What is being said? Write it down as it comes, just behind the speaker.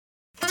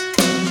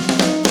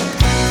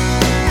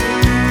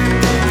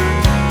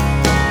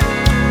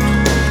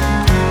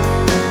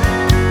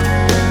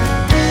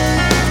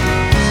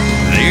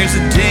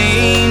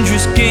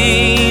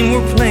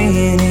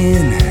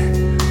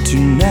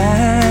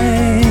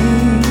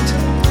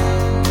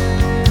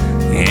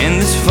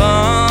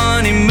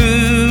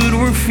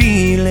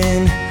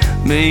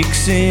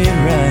makes it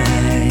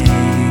right.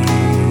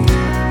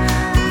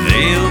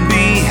 There'll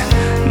be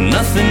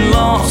nothing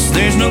lost,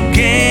 there's no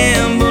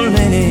gamble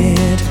in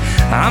it.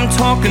 I'm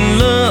talking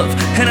love,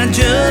 and I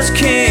just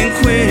can't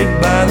quit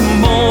it. By the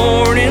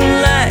morning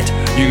light,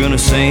 you're gonna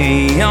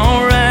say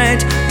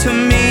alright to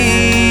me.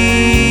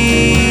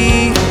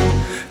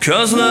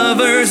 'Cause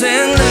lovers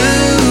and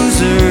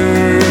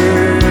losers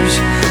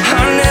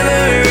are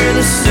never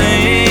the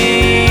same.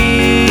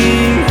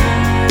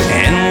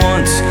 And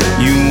once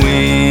you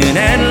win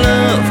at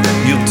love,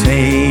 you'll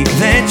take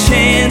that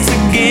chance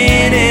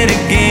again and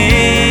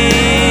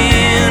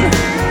again.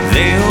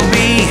 There'll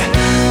be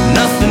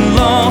nothing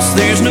lost,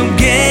 there's no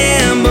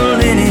gamble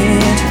in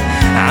it.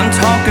 I'm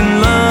talking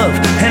love,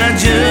 and I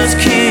just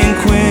can't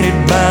quit it.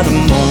 By the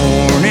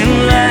morning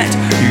light,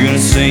 you're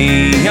gonna say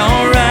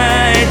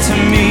alright to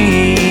me.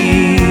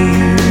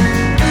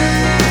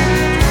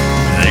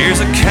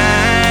 There's a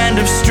kind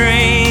of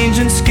strange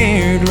and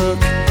scared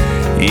look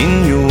in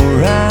your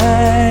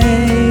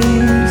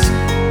eyes.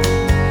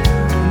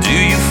 Do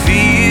you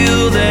feel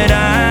that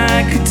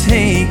I could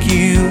take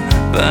you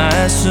by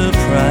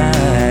surprise?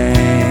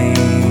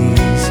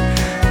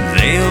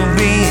 There'll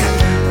be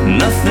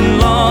nothing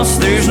lost,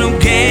 there's no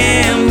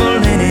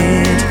gamble in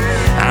it.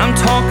 I'm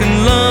talking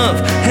love,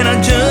 and I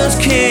just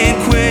can't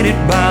quit it.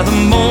 By the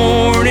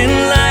morning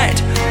light,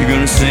 you're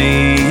gonna say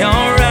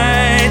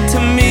alright to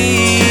me.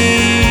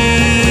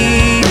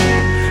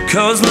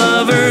 'Cause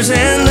lovers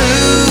and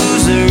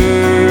losers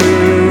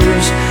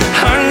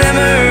are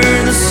never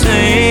the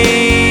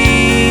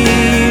same.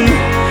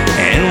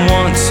 And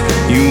once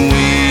you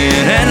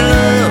win at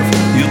love,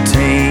 you'll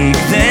take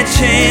that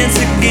chance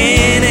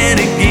again and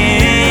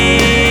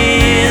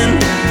again.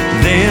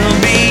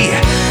 There'll be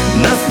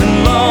nothing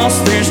lost,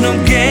 there's no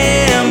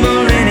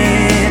gamble in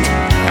it.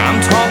 I'm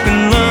talking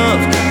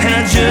love, and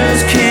I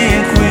just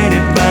can't quit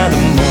it. By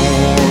the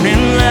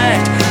morning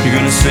light, you're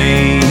gonna say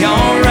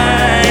alright.